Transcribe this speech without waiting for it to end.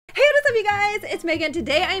up, you guys? It's Megan.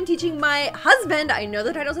 Today I am teaching my husband, I know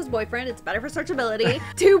the title says boyfriend, it's better for searchability,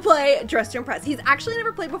 to play Dress to Impress. He's actually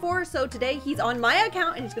never played before, so today he's on my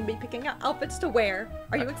account and he's gonna be picking out outfits to wear.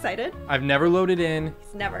 Are you excited? I've never loaded in.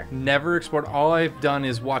 He's never. Never explored. All I've done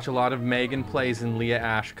is watch a lot of Meganplays and Leah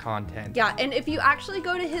Ash content. Yeah, and if you actually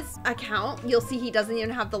go to his account, you'll see he doesn't even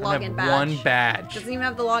have the login badge. One badge. Doesn't even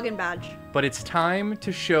have the login badge. But it's time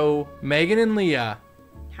to show Megan and Leah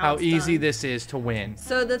how easy done. this is to win.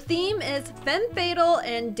 So the theme is femme fatale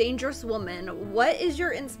and dangerous woman. What is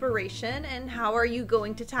your inspiration and how are you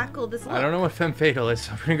going to tackle this look? I don't know what femme fatale is,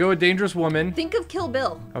 so we're gonna go with dangerous woman. Think of Kill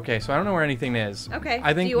Bill. Okay, so I don't know where anything is. Okay.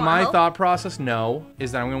 I think Do you want my help? thought process, no,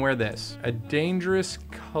 is that I'm gonna wear this. A dangerous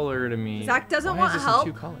color to me. Zach doesn't Why want is this in help.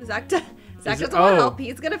 two colors? Zach doesn't want help.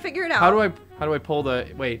 He's gonna figure it out. How do I pull the,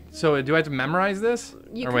 wait, so do I have to memorize this?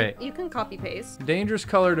 You can copy paste. Dangerous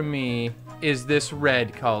color to me is this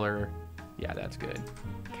red color. Yeah, that's good.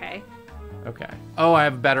 Okay. Okay. Oh, I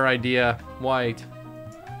have a better idea. White.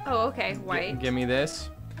 Oh, okay. White. Give me this.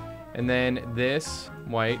 And then this,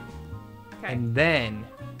 white. Okay. And then,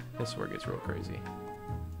 this is where it gets real crazy.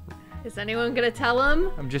 Is anyone gonna tell him?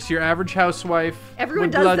 I'm just your average housewife. Everyone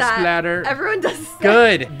with does blood that. splatter. Everyone does that.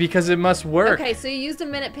 Good, because it must work. Okay, so you used a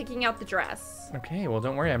minute picking out the dress. Okay, well,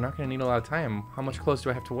 don't worry. I'm not going to need a lot of time. How much clothes do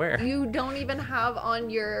I have to wear? You don't even have on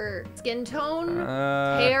your skin tone,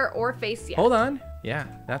 hair, or face yet. Hold on. Yeah,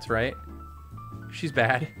 that's right. She's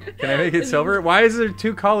bad. Can I make it silver? Why is there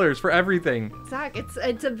two colors for everything? Zach,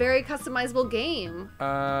 it's a very customizable game.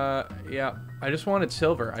 Yeah. I just wanted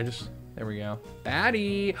silver. There we go.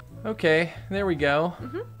 Baddie. Okay, there we go.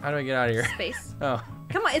 How do I get out of here? Space. Oh.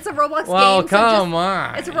 Come on, it's a Roblox game. Well, so come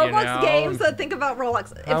on. It's a Roblox game, so think about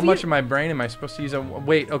Roblox. How much of my brain am I supposed to use?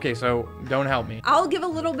 Wait, okay, so don't help me. I'll give a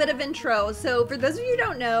little bit of intro. So for those of you who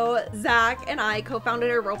don't know, Zach and I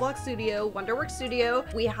co-founded our Roblox studio, Wonderworks Studio.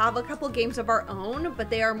 We have a couple games of our own, but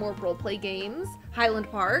they are more roleplay games,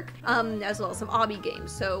 Highland Park, as well as some obby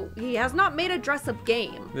games. So he has not made a dress-up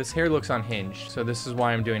game. This hair looks unhinged, so this is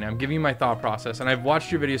why I'm doing it. I'm giving you my thought process, and I've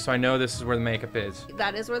watched your videos, so I know this is where the makeup is.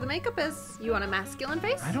 That is where the makeup is. You want a masculine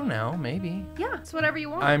face? I don't know, maybe. Yeah, it's whatever you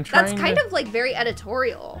want. I'm trying That's kind of like very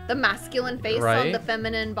editorial. The masculine face on the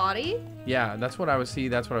feminine body. Yeah, that's what I was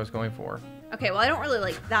going for. Okay, well, I don't really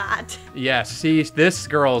like that. Yes, see, this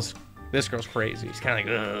girl's crazy. She's kind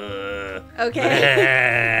of like, ugh.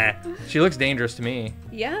 Okay. She looks dangerous to me.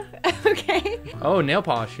 Yeah, okay. Oh, nail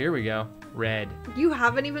polish, here we go. Red. You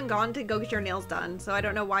haven't even gone to go get your nails done, so I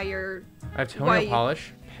don't know why you're... I have toenail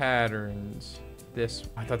polish. Patterns. This,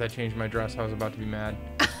 I thought that changed my dress. I was about to be mad.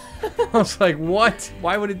 I was like, what?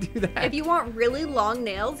 Why would it do that? If you want really long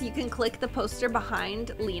nails, you can click the poster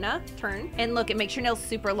behind Lena, turn, and look, it makes your nails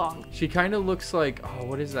super long. She kind of looks like, oh,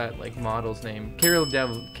 what is that, like, model's name? Cara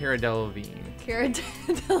Delevingne. Cara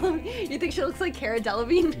Delevingne? You think she looks like Cara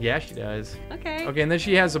Delevingne? Yeah, she does. Okay. Okay, and then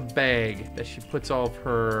she has a bag that she puts all of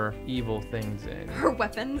her evil things in. Her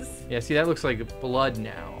weapons? Yeah, see, that looks like blood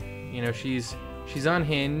now. You know, she's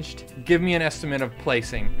unhinged. Give me an estimate of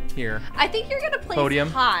placing here. I think you're gonna place podium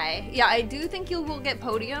high. Yeah, I do think you will get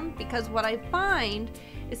podium because what I find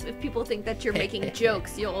is if people think that you're making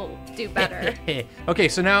jokes, you'll do better. Okay,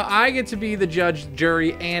 so now I get to be the judge,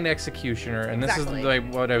 jury, and executioner, and this is like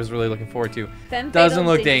what I was really looking forward to. Doesn't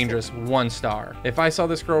look dangerous. 1 star. If I saw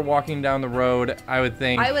this girl walking down the road, I would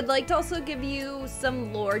think. I would like to also give you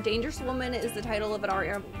some lore. Dangerous Woman is the title of an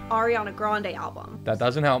Ariana Grande album. That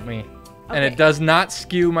doesn't help me. And it does not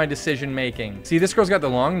skew my decision making. See, this girl's got the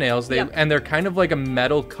long nails, and they're kind of like a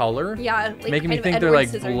metal color. Yeah, like making me think they're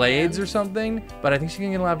like blades or something. But I think she's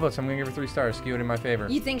gonna get a lot of votes. I'm gonna give her 3 stars, skew it in my favor.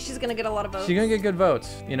 You think she's gonna get a lot of votes? She's gonna get good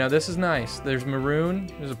votes. You know, this is nice. There's maroon.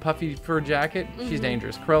 There's a puffy fur jacket. She's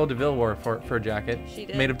dangerous. Cruella de Vil wore a fur jacket. She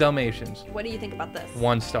did. Made of Dalmatians. What do you think about this?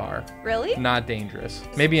 1 star. Really? Not dangerous.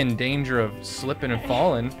 Maybe in danger of slipping and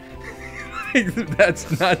falling.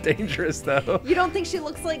 That's not dangerous though. You don't think she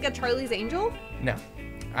looks like a Charlie's Angel? No.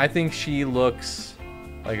 I think she looks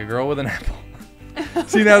like a girl with an apple.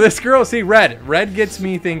 See, now this girl, red. Red gets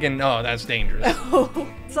me thinking, oh, that's dangerous.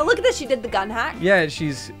 So look at this, she did the gun hack. Yeah,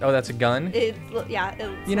 oh, that's a gun?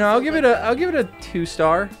 You know, I'll give it a 2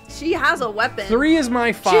 star. She has a weapon. 3 is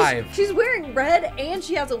my 5. She's wearing red and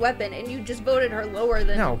she has a weapon, and you just voted her lower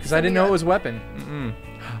than... No, because I didn't know it was weapon.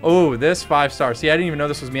 Oh, this 5 stars. See, I didn't even know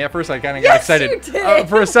this was me at first. I kind of got excited. You did.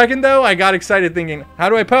 For a second, though, I got excited thinking, how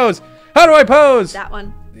do I pose? How do I pose? That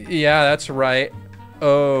one. Yeah, that's right.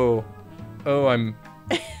 Oh, I'm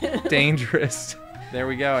dangerous. There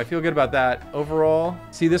we go. I feel good about that. Overall,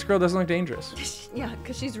 see, this girl doesn't look dangerous. Yeah,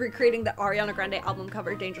 because she's recreating the Ariana Grande album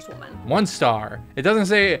cover, Dangerous Woman. 1 star. It doesn't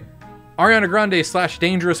say Ariana Grande /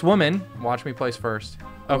 dangerous woman. Watch me place first.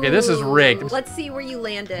 Okay, this is rigged. Let's see where you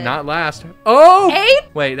landed. Not last. Oh!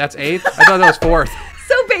 8th? Wait, that's 8th? I thought that was 4th.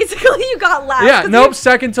 So basically you got last. Yeah, nope,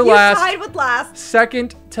 second to last. You tied with last.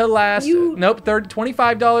 Second to last. Nope, third,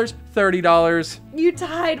 $25, $30. You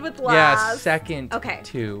tied with last. Yeah, second okay.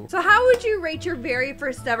 to. So how would you rate your very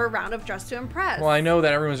first ever round of Dress to Impress? Well, I know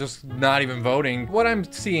that everyone's just not even voting. What I'm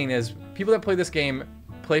seeing is people that play this game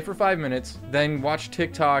play for 5 minutes, then watch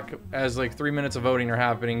TikTok as like 3 minutes of voting are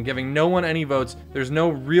happening, giving no one any votes. There's no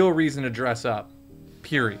real reason to dress up,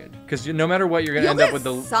 period. Because no matter what, you're gonna end up with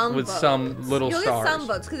some little stars. You'll get some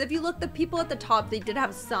votes, because if you look, the people at the top, they did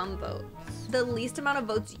have some votes. The least amount of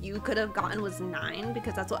votes you could have gotten was 9,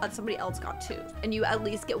 because that's what somebody else got 2, and you at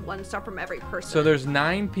least get 1 star from every person. So there's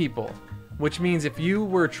 9 people. Which means if you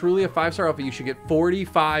were truly a 5-star outfit, you should get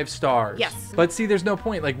 45 stars. Yes. But see, there's no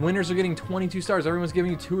point. Like, winners are getting 22 stars. Everyone's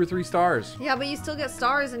giving you 2 or 3 stars. Yeah, but you still get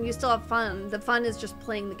stars and you still have fun. The fun is just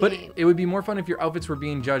playing the game. But it would be more fun if your outfits were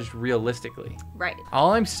being judged realistically. Right.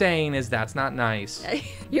 All I'm saying is that's not nice.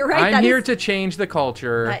 You're right. I'm here to change the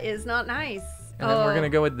culture. That is not nice. And then we're going to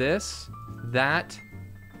go with this, that,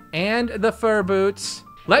 and the fur boots.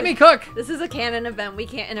 Let me cook. This is a canon event. We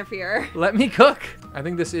can't interfere. Let me cook. I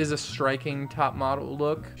think this is a striking top model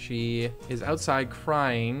look. She is outside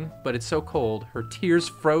crying, but it's so cold. Her tears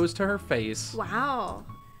froze to her face. Wow.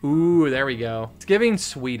 Ooh, there we go. It's giving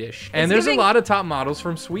Swedish. And there's a lot of top models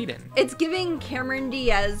from Sweden. It's giving Cameron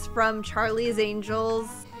Diaz from Charlie's Angels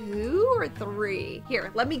 2 or 3.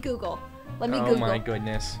 Here, let me Google. Oh my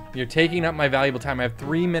goodness. You're taking up my valuable time. I have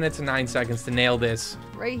 3 minutes and 9 seconds to nail this.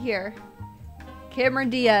 Right here. Cameron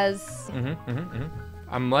Diaz.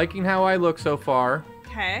 I'm liking how I look so far.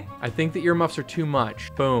 Okay. I think that earmuffs are too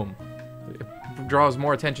much. Boom. It draws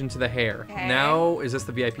more attention to the hair. Okay. Now, is this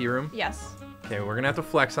the VIP room? Yes. Okay, we're gonna have to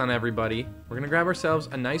flex on everybody. We're gonna grab ourselves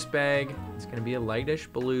a nice bag. It's gonna be a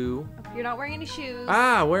lightish blue. You're not wearing any shoes.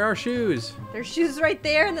 Ah, where are shoes? There's shoes right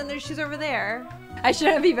there, and then there's shoes over there. I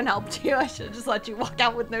shouldn't have even helped you. I should have just let you walk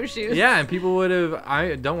out with no shoes. Yeah, and people would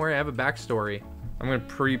have. Don't worry, I have a backstory. I'm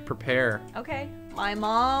gonna prepare. Okay. My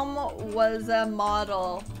mom was a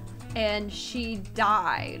model and she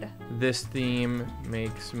died. This theme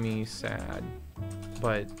makes me sad,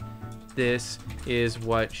 but this is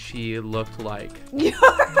what she looked like. You're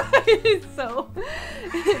right. So.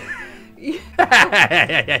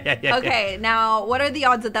 Okay, now what are the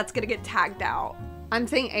odds that that's gonna get tagged out? I'm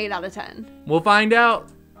saying 8 out of 10. We'll find out.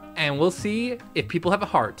 And we'll see if people have a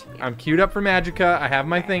heart. Yeah. I'm queued up for Magica. I have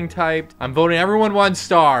my thing typed. I'm voting everyone 1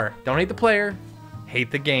 star. Don't hate the player.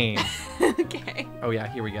 Hate the game. Okay. Oh yeah,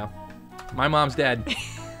 here we go. My mom's dead.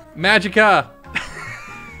 Magica.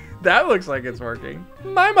 That looks like it's working.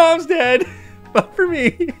 My mom's dead. But for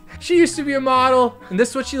me. She used to be a model. And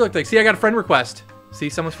this is what she looked like. See, I got a friend request. See,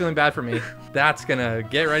 someone's feeling bad for me. That's gonna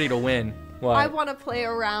get ready to win. What? I want to play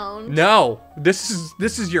around. No, this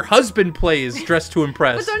is your husband plays Dress to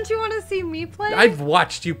Impress. But don't you want to see me play? I've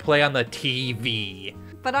watched you play on the TV.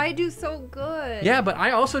 But I do so good. Yeah, but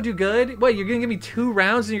I also do good. What, you're gonna give me 2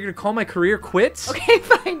 rounds and you're gonna call my career quits? Okay,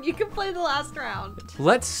 fine. You can play the last round.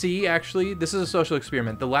 Let's see, actually. This is a social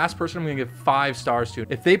experiment. The last person I'm gonna give 5 stars to.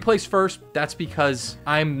 If they place first, that's because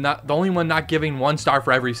I'm not the only one not giving 1 star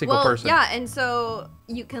for every single person. Yeah, and so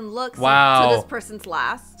you can look wow. so this person's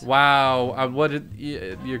last. Wow. What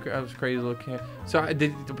did I was crazy looking. So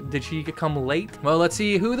did she come late? Well, let's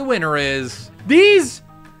see who the winner is. These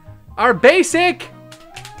are basic.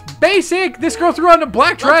 This girl threw on a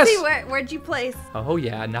black dress. Let's see, where'd you place? Oh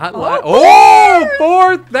yeah, not last. Oh,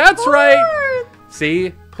 4th. That's right.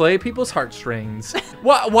 See, play people's heartstrings.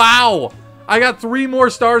 What? Wow. I got 3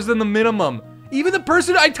 more stars than the minimum. Even the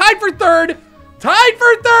person I tied for 3rd.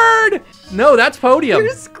 No, that's podium.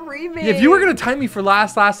 You're screaming. If you were gonna time me for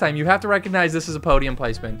last time, you have to recognize this is a podium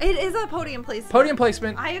placement. It is a podium placement. Podium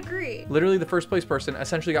placement. I agree. Literally, the first place person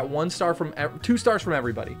essentially got 1 star from 2 stars from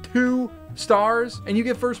everybody. 2 stars, and you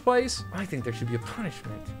get first place. I think there should be a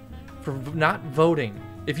punishment for not voting.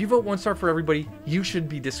 If you vote 1 star for everybody, you should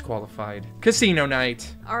be disqualified. Casino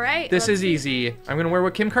night. All right. This is easy. I'm gonna wear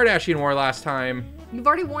what Kim Kardashian wore last time. You've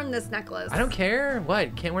already worn this necklace. I don't care.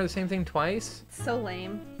 What? Can't wear the same thing twice? It's so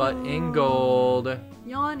lame. But in gold.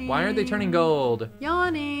 Yawning. Why aren't they turning gold?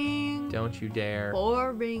 Yawning. Don't you dare.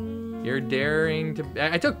 Boring. You're daring to...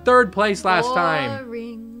 I took 3rd place last time.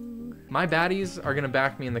 Boring. My baddies are gonna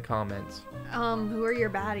back me in the comments. Who are your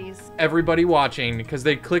baddies? Everybody watching, because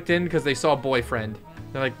they clicked in because they saw boyfriend.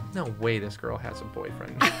 They're like, no way this girl has a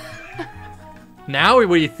boyfriend. Now what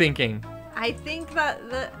are you thinking? I think that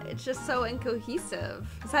it's just so incohesive.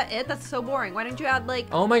 Is that it? That's so boring. Why don't you add like...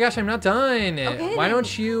 Oh my gosh, I'm not done. Okay, Why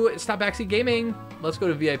don't you stop backseat gaming? Let's go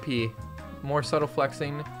to VIP. More subtle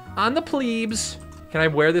flexing on the plebes. Can I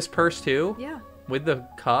wear this purse too? Yeah. With the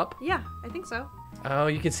cup? Yeah, I think so. Oh,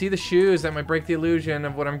 you can see the shoes. That might break the illusion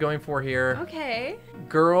of what I'm going for here. Okay.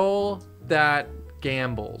 Girl that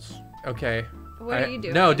gambles. Okay. What are you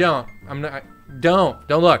doing? No, don't. I'm not. Don't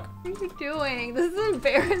look. What are you doing? This is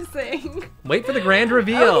embarrassing. Wait for the grand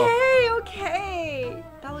reveal. Okay.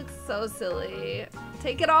 That looks so silly.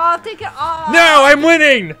 Take it off. Take it off. No, I'm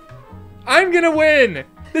winning. I'm gonna win.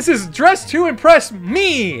 This is dressed to impress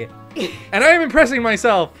me. And I am impressing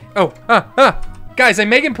myself. Oh, guys, I'm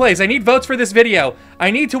MeganPlays. I need votes for this video.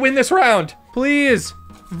 I need to win this round. Please,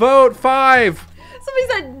 vote 5. Somebody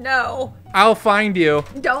said no. I'll find you.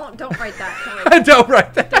 Don't write that. Don't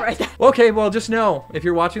write that. Don't write that. Okay, well, just know, if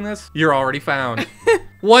you're watching this, you're already found.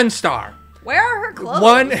 1 star. Where are her clothes?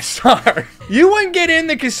 1 star. You wouldn't get in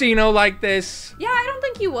the casino like this. Yeah, I don't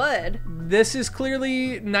think you would. This is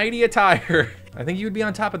clearly nighty attire. I think you would be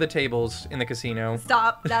on top of the tables in the casino.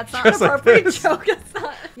 Stop. That's not an Just like appropriate this. joke. That's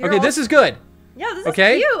not. Okay, this is good. Yeah, this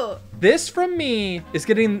Okay? is cute. This from me is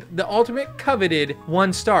getting the ultimate coveted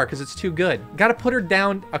 1 star because it's too good. Gotta put her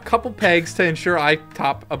down a couple pegs to ensure I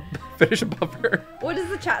finish above her. What is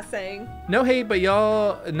the chat saying? No hate, but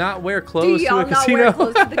y'all not wear clothes Do to y'all a not casino. wear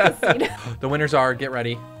clothes to the casino? The winners are, get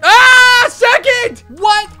ready. Ah, second!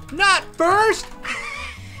 What? Not first?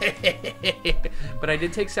 But I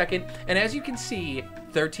did take second. And as you can see,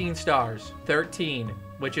 13 stars. 13.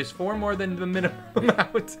 Which is 4 more than the minimum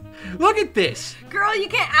amount. Look at this. Girl, you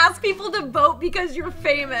can't ask people to vote because you're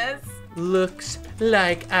famous. Looks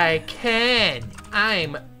like I can.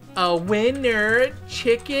 I'm a winner.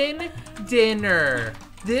 Chicken dinner.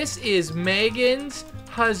 This is Megan's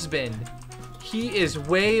husband. He is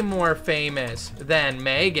way more famous than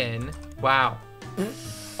Megan. Wow.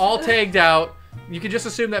 All tagged out. You can just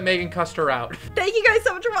assume that Megan cussed her out. Thank you guys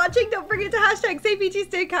so much for watching. Don't forget to hashtag stay peachy,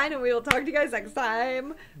 stay kind, and we will talk to you guys next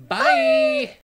time. Bye.